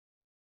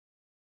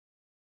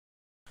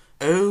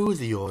Oh,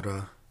 the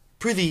order.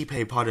 Prithee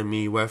pay pardon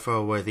me,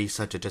 wherefore were thee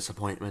such a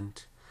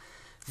disappointment?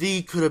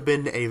 Thee could have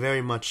been a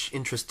very much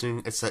interesting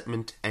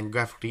excitement and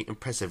graphically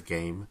impressive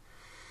game.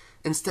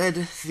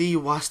 Instead, thee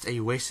wast a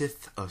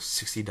wasteth of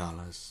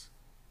 $60.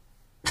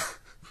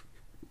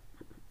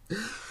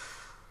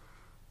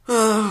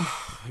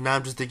 Now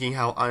I'm just thinking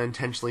how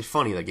unintentionally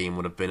funny that game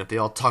would have been if they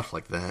all talked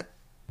like that.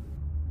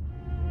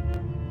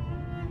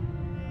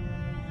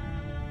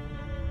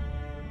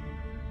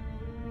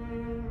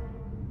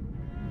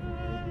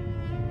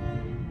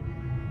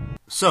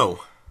 So,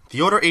 The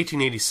Order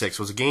 1886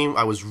 was a game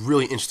I was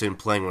really interested in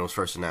playing when it was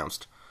first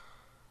announced.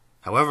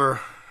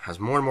 However, as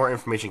more and more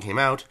information came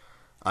out,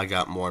 I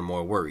got more and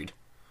more worried.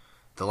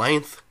 The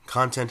length,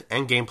 content,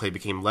 and gameplay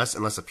became less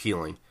and less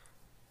appealing.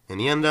 In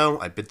the end, though,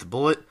 I bit the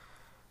bullet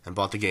and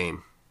bought the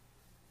game.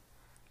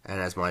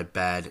 And as my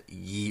bad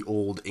ye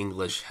old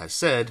English has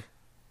said,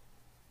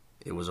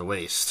 it was a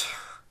waste.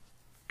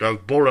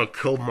 That bullet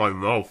killed my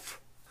mouth.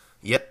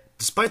 Yet,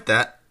 despite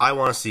that, I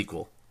want a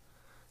sequel.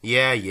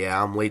 Yeah,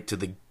 I'm late to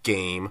the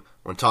game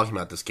when talking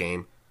about this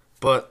game,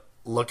 but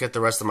look at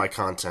the rest of my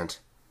content.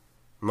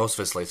 Most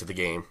of it's late to the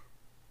game.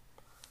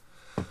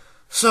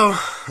 So,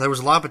 there was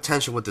a lot of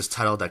potential with this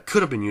title that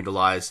could have been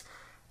utilized,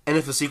 and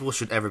if a sequel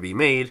should ever be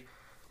made,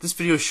 this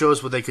video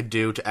shows what they could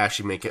do to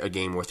actually make it a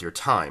game worth your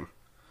time.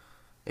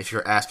 If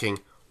you're asking,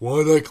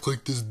 why'd I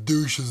click this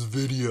douche's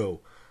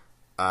video?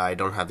 I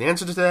don't have the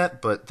answer to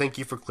that, but thank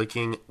you for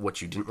clicking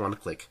what you didn't want to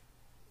click.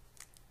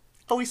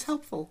 Always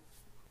helpful.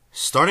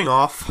 Starting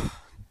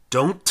off,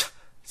 don't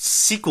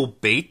sequel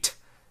bait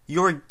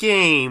your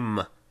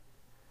game.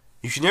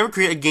 You should never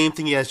create a game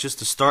thinking that's just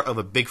the start of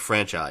a big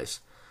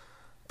franchise.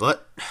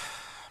 But,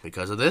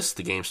 because of this,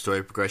 the game's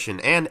story progression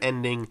and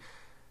ending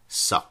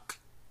suck.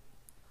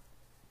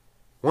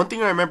 One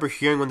thing I remember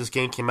hearing when this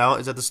game came out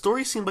is that the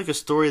story seemed like a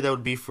story that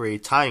would be for a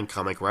tie-in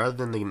comic rather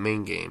than the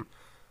main game.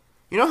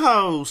 You know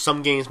how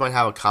some games might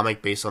have a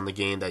comic based on the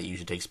game that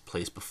usually takes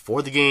place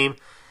before the game,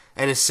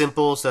 and is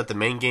simple so that the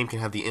main game can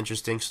have the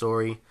interesting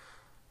story?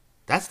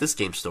 That's this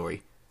game's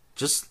story.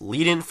 Just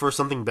lead in for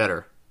something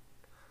better.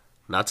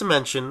 Not to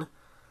mention,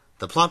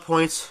 the plot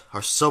points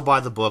are so by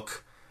the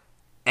book.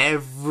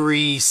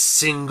 Every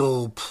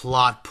single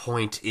plot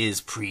point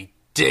is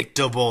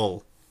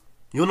predictable.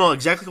 You'll know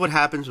exactly what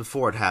happens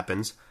before it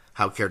happens,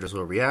 how characters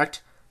will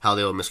react, how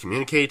they will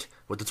miscommunicate,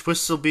 what the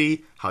twists will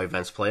be, how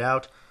events play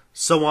out,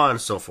 so on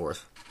and so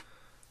forth.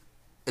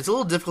 It's a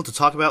little difficult to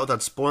talk about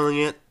without spoiling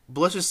it,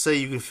 but let's just say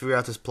you can figure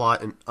out this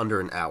plot in under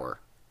an hour.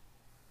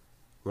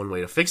 One way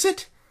to fix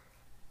it?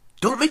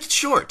 Don't make it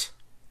short.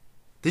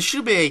 This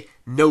should be a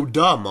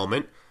no-duh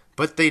moment,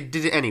 but they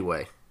did it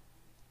anyway.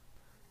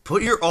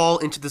 Put your all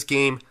into this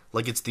game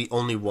like it's the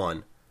only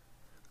one.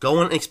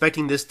 Go in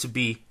expecting this to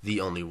be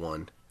the only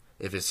one.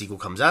 If a sequel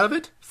comes out of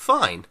it,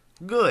 fine,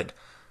 good.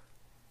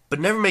 But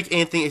never make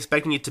anything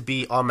expecting it to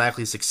be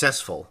automatically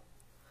successful.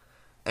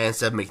 And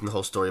instead of making the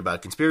whole story about a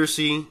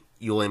conspiracy,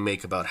 you only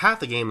make about half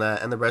the game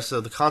that and the rest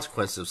of the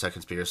consequences of said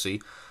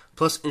conspiracy,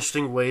 plus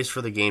interesting ways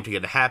for the game to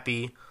get a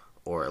happy,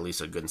 or at least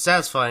a good and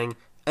satisfying,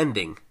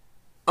 ending.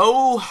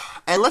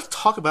 Oh, and let's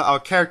talk about our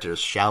characters,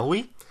 shall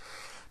we?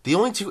 The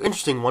only two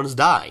interesting ones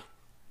die.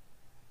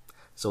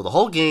 So the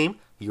whole game,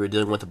 you are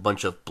dealing with a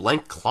bunch of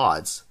blank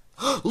clods.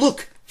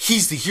 Look!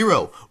 He's the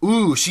hero!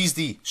 Ooh, she's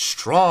the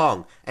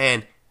strong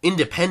and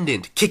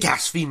independent,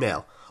 kick-ass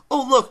female.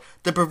 Oh, look,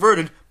 the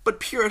perverted but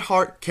pure at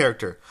heart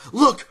character.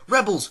 Look,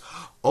 rebels!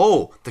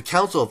 Oh, the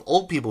council of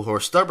old people who are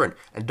stubborn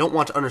and don't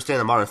want to understand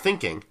the modern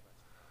thinking.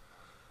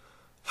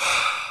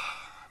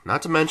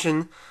 Not to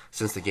mention,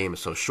 since the game is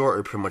so short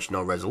with pretty much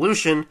no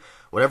resolution,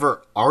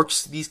 whatever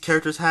arcs these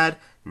characters had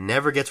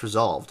never gets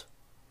resolved.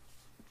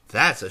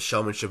 That's a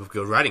showmanship of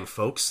good writing,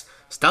 folks.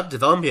 Stop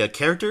developing a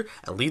character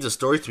and leave the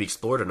story to be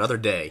explored another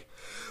day.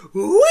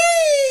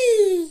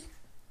 Whee!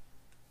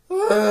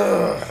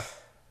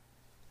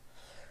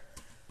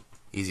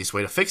 Easiest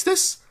way to fix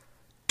this?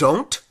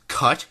 Don't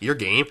cut your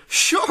game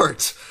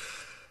short.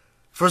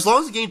 For as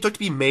long as the game took to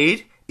be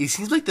made, it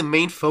seems like the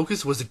main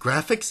focus was the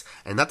graphics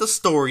and not the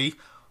story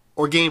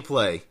or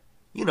gameplay.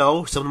 You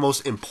know, some of the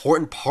most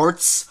important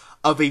parts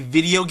of a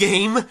video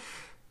game.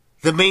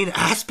 The main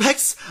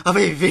aspects of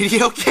a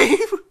video game.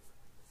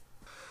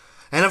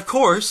 And of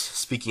course,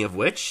 speaking of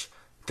which,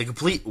 the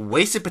complete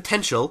wasted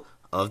potential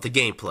of the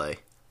gameplay.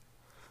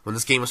 When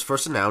this game was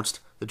first announced,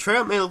 the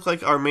trailer made it look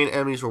like our main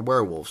enemies were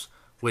werewolves,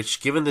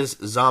 which, given this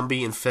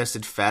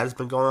zombie-infested fad has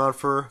been going on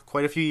for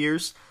quite a few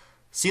years,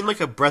 seemed like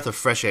a breath of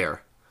fresh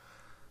air.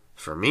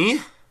 For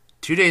me,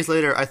 2 days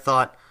later, I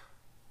thought,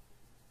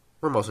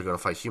 we're mostly going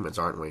to fight humans,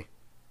 aren't we?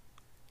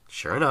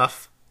 Sure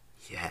enough,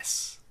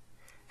 yes.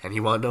 And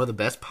you want to know the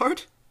best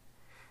part?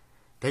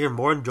 They are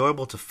more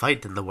enjoyable to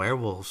fight than the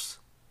werewolves.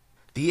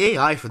 The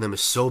AI for them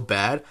is so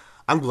bad,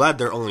 I'm glad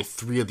there are only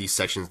 3 of these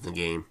sections in the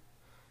game.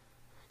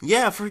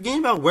 Yeah, for a game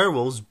about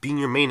werewolves being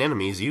your main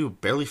enemies, you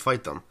barely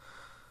fight them.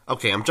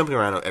 Okay, I'm jumping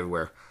around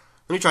everywhere.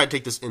 Let me try to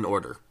take this in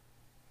order.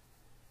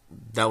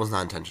 That was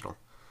not intentional.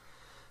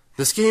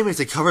 This game is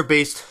a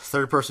cover-based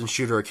third-person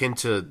shooter akin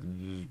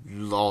to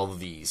all of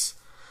these.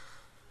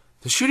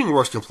 The shooting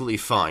works completely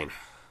fine.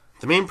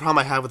 The main problem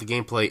I have with the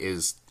gameplay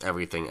is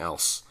everything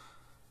else.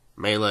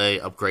 Melee,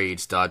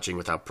 upgrades, dodging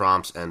without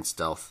prompts, and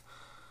stealth.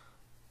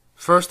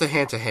 First, the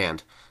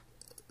hand-to-hand.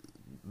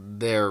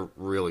 There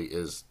really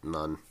is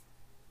none.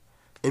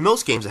 In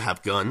most games that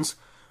have guns,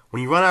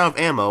 when you run out of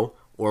ammo,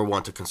 or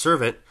want to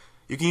conserve it,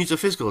 you can use a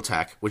physical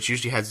attack, which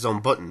usually has its own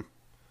button.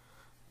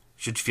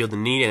 Should you feel the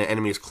need and an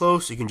enemy is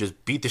close, you can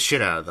just beat the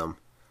shit out of them.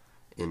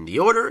 In the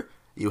order,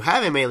 you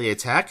have a melee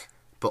attack,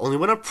 but only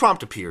when a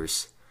prompt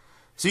appears.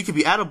 So you could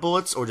be out of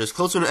bullets or just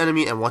close to an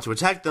enemy and want to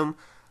attack them,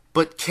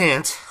 but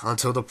can't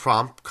until the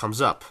prompt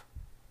comes up.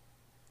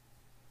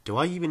 Do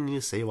I even need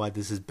to say why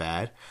this is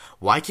bad?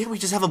 Why can't we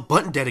just have a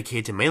button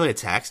dedicated to melee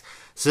attacks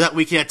so that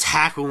we can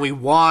attack when we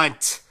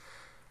want?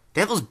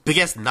 They have those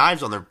big-ass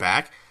knives on their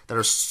back that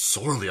are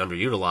sorely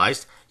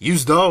underutilized.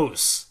 Use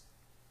those!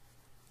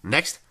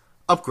 Next,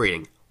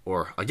 upgrading,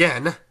 or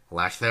again,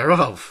 lack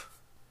thereof.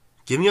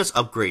 Giving us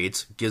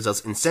upgrades gives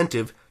us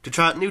incentive to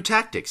try out new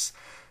tactics,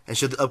 and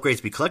should the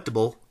upgrades be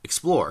collectible,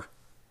 explore.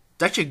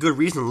 It's actually a good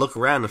reason to look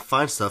around and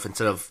find stuff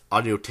instead of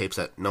audio tapes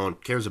that no one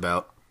cares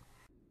about.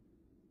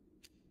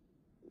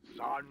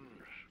 Sons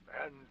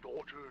and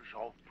daughters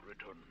of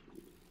Britain,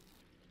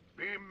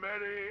 be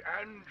merry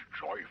and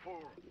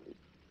joyful,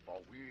 for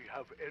we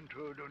have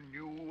entered a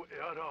new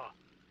era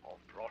of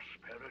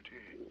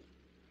prosperity.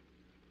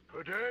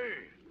 Today,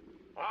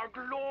 our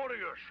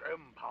glorious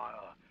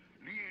empire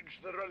leads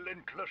the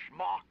relentless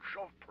march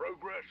of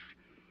progress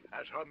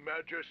as Her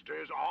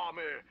Majesty's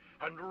army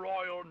and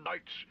royal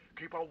knights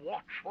keep a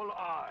watchful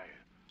eye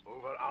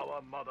over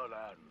our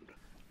motherland.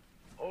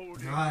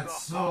 Holding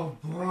That's so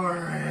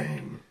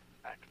boring.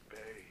 at bay.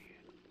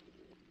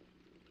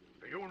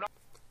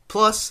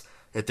 Plus,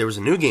 if there was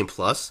a New Game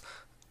Plus,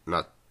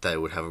 not that I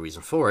would have a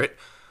reason for it,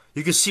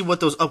 you could see what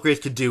those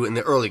upgrades could do in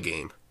the early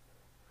game.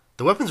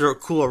 The weapons are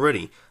cool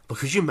already, but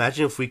could you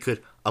imagine if we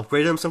could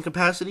upgrade them in some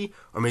capacity,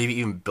 or maybe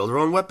even build our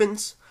own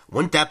weapons?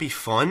 Wouldn't that be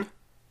fun?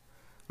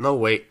 No,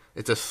 wait,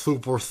 it's a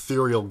super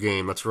ethereal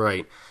game, that's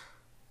right.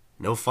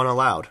 No fun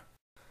allowed.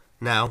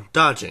 Now,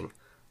 dodging.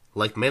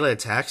 Like melee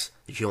attacks,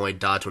 you can only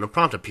dodge when a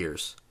prompt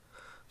appears.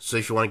 So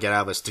if you want to get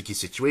out of a sticky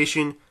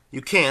situation,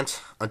 you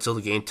can't until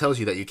the game tells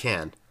you that you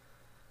can.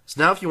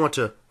 So now if you want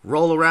to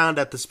roll around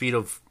at the speed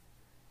of,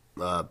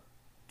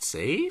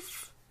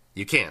 safe?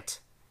 You can't.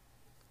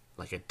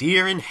 Like a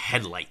deer in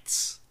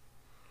headlights.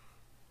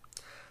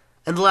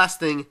 And the last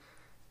thing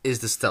is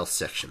the stealth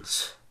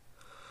sections.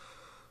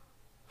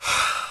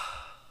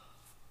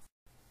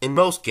 In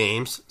most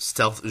games,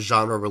 stealth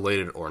genre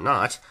related or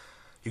not,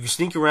 you can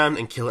sneak around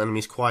and kill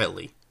enemies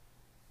quietly.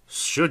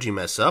 Should you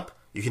mess up,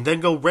 you can then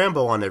go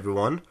Rambo on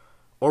everyone,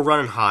 or run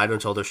and hide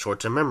until their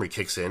short-term memory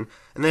kicks in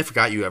and they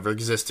forgot you ever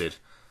existed.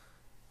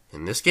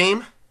 In this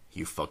game,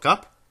 you fuck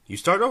up, you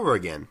start over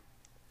again.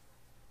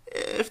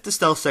 If the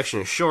stealth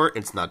section is short,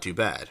 it's not too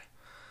bad.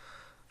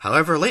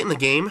 However, late in the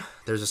game,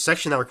 there's a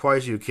section that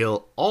requires you to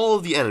kill all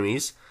of the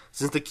enemies,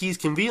 since the key's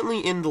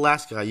conveniently in the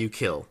last guy you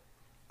kill.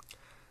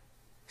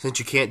 Since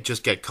you can't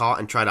just get caught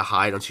and try to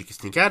hide until you can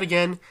sneak out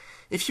again,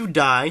 if you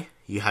die,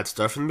 you have to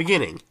start from the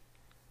beginning.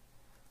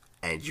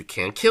 And you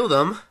can't kill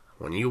them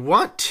when you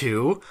want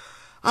to,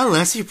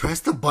 unless you press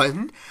the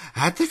button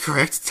at the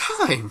correct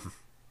time.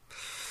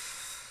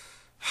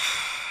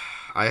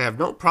 I have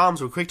no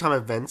problems with QuickTime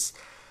events,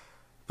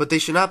 but they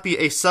should not be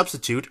a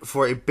substitute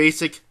for a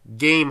basic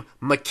game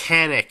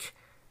mechanic.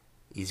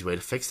 Easy way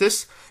to fix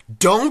this: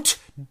 don't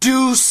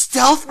do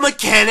stealth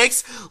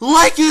mechanics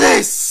like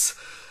this!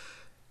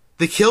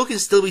 The kill can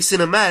still be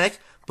cinematic,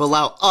 but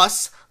allow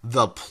us,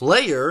 the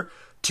player,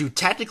 to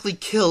tactically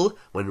kill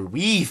when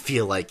we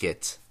feel like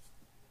it.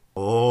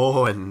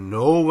 Oh, and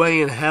no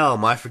way in hell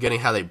am I forgetting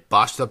how they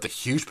botched up the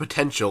huge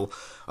potential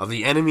of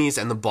the enemies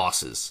and the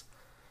bosses.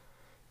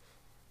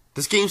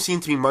 This game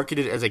seems to be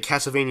marketed as a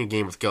Castlevania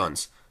game with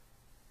guns.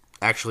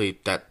 Actually,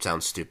 that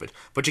sounds stupid,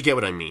 but you get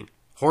what I mean.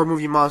 Horror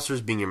movie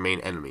monsters being your main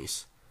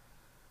enemies.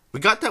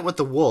 We got that with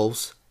the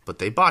wolves, but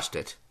they botched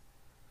it.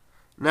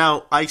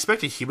 Now, I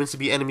expected humans to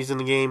be enemies in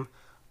the game,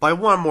 but I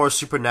want more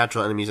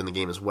supernatural enemies in the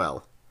game as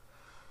well.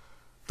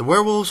 The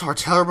werewolves are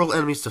terrible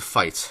enemies to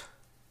fight.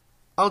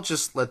 I'll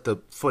just let the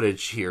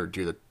footage here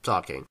do the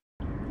talking.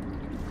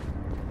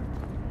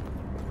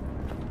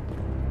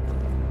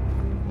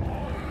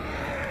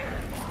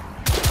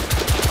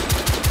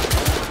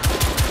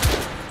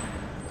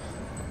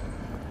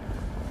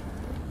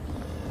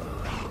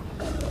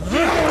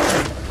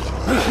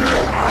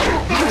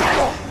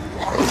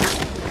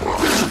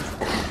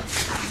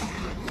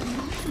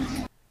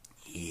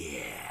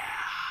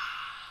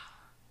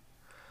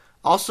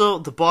 Also,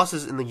 the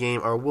bosses in the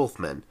game are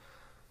wolfmen.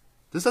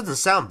 This doesn't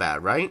sound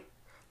bad, right?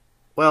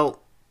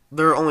 Well,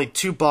 there are only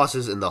 2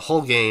 bosses in the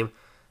whole game,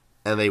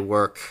 and they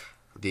work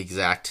the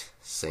exact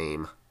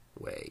same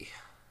way.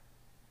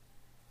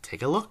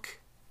 Take a look.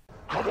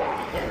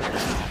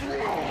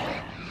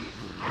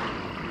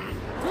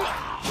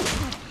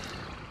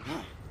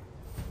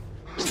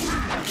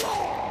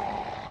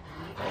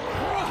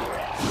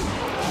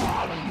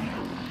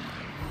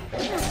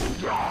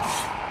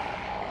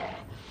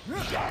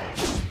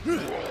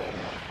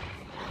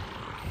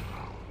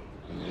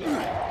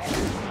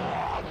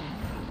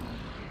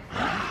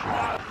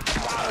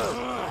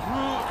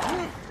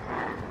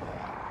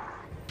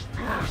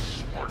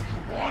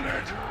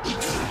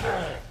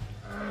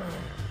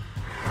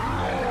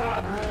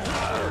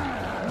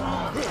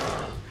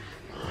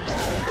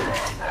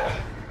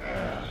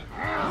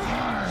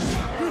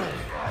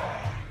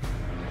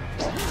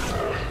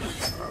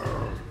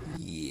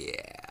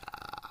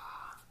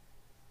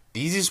 The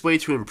easiest way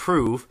to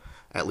improve,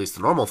 at least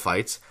the normal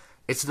fights,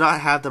 is to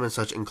not have them in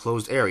such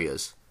enclosed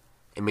areas.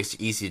 It makes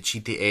it easy to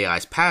cheat the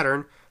AI's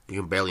pattern, you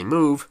can barely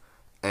move,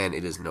 and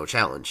it is no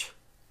challenge.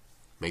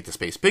 Make the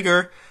space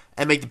bigger,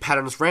 and make the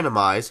patterns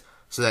randomized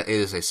so that it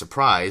is a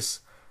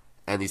surprise,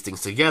 and these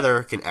things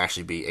together can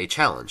actually be a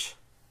challenge.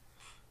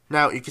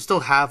 Now, you can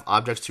still have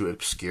objects to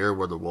obscure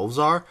where the wolves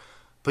are,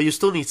 but you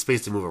still need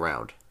space to move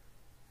around.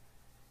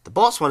 The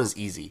boss one is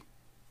easy.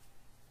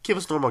 Give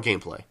us normal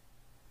gameplay.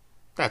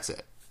 That's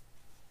it.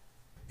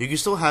 You can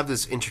still have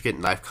this intricate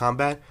knife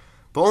combat,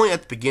 but only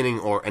at the beginning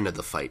or end of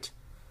the fight.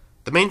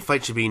 The main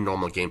fight should be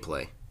normal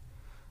gameplay.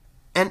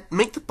 And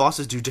make the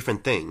bosses do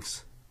different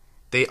things.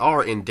 They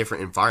are in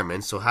different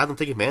environments, so have them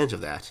take advantage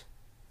of that.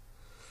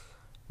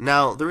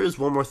 Now, there is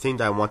one more thing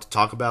that I want to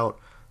talk about,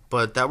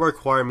 but that will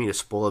require me to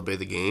spoil a bit of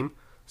the game,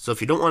 so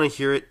if you don't want to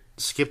hear it,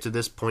 skip to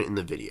this point in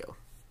the video.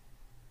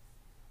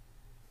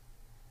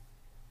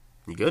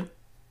 You good?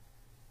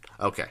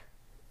 Okay.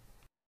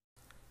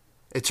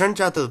 It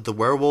turns out that the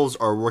werewolves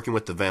are working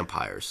with the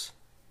vampires.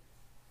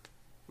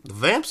 The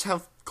vamps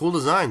have cool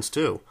designs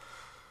too.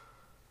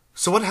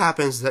 So what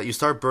happens is that you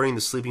start burning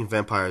the sleeping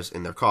vampires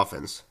in their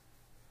coffins.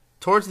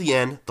 Towards the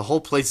end, the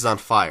whole place is on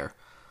fire.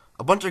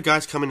 A bunch of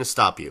guys come in to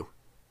stop you.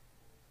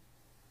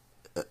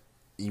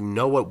 You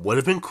know what would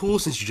have been cool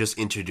since you just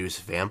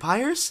introduced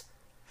vampires?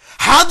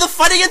 Have the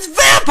fight against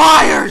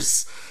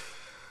vampires!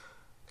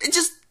 It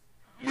just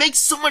makes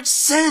so much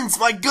sense,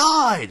 my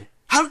god!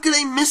 How could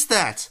I miss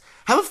that?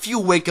 Have a few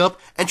wake up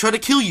and try to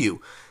kill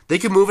you. They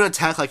can move and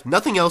attack like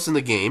nothing else in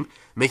the game,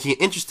 making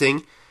it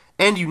interesting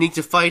and unique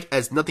to fight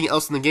as nothing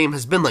else in the game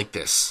has been like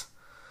this.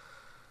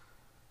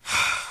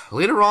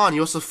 Later on,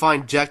 you also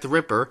find Jack the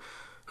Ripper,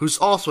 who's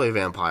also a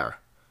vampire.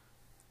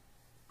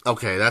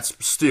 Okay, that's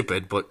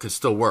stupid, but could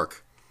still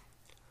work.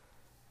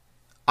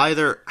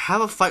 Either have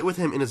a fight with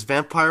him in his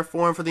vampire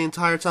form for the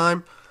entire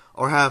time,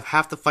 or have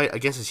half the fight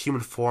against his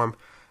human form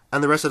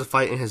and the rest of the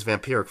fight in his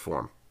vampiric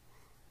form.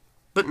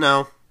 But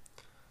no.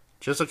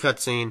 Just a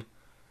cutscene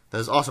that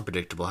is also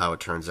predictable how it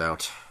turns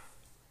out.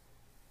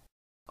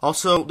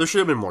 Also, there should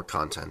have been more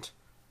content.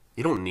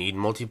 You don't need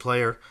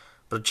multiplayer,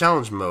 but a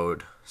challenge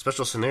mode,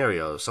 special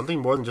scenarios, something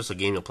more than just a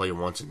game you'll play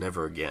once and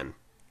never again.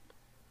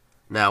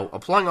 Now,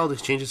 applying all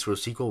these changes to a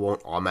sequel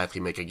won't automatically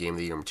make a game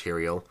the year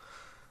material,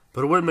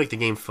 but it would make the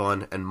game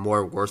fun and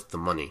more worth the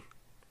money.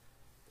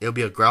 It'll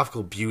be a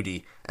graphical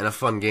beauty and a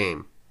fun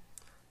game.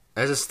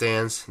 As it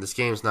stands, this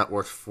game is not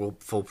worth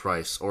full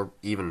price, or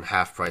even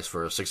half price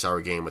for a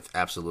 6-hour game with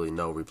absolutely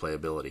no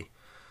replayability.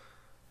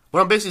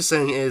 What I'm basically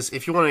saying is,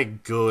 if you want a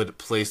good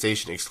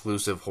PlayStation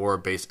exclusive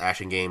horror-based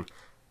action game,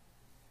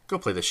 go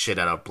play the shit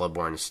out of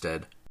Bloodborne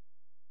instead.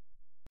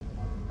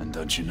 And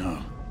don't you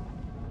know,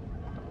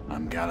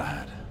 I'm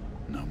Galahad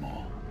no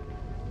more.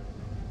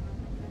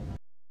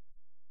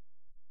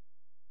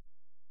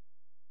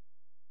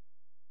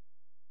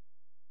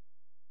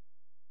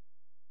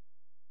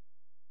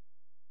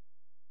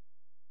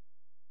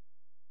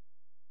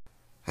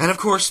 And of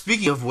course,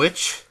 speaking of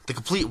which, the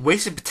complete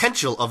wasted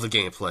potential of the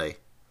gameplay.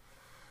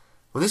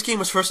 When this game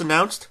was first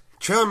announced, the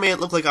trailer made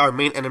it look like our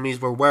main enemies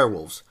were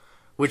werewolves,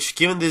 which,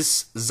 given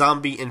this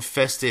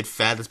zombie-infested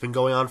fad that's been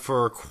going on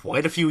for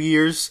quite a few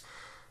years,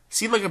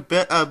 seemed like a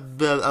bit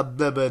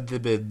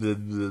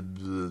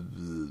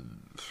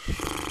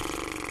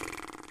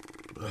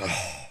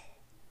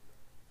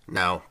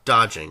Now,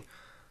 dodging.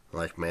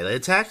 Like melee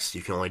attacks,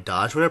 you can only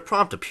dodge when a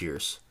prompt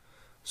appears.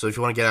 So if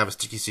you want to get out of a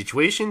sticky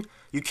situation,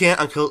 you can't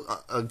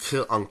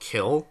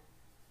unkill.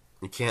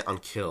 You can't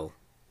unkill.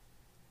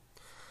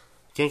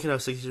 You can't get out of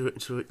a sticky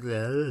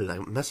situation.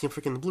 I'm messing up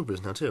freaking the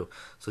bloopers now too.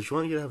 So if you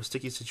want to get out of a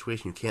sticky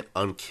situation, you can't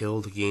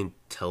unkill. The game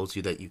tells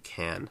you that you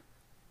can.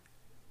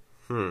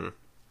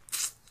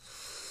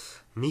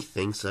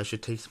 Methinks I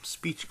should take some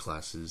speech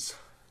classes.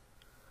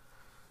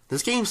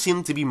 This game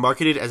seemed to be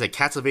marketed as a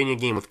Castlevania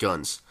game with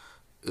guns.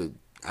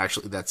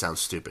 Actually, that sounds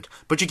stupid,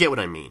 but you get what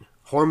I mean.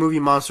 Horror movie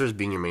monsters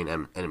being your main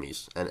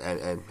enemies.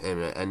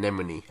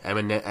 Anemone.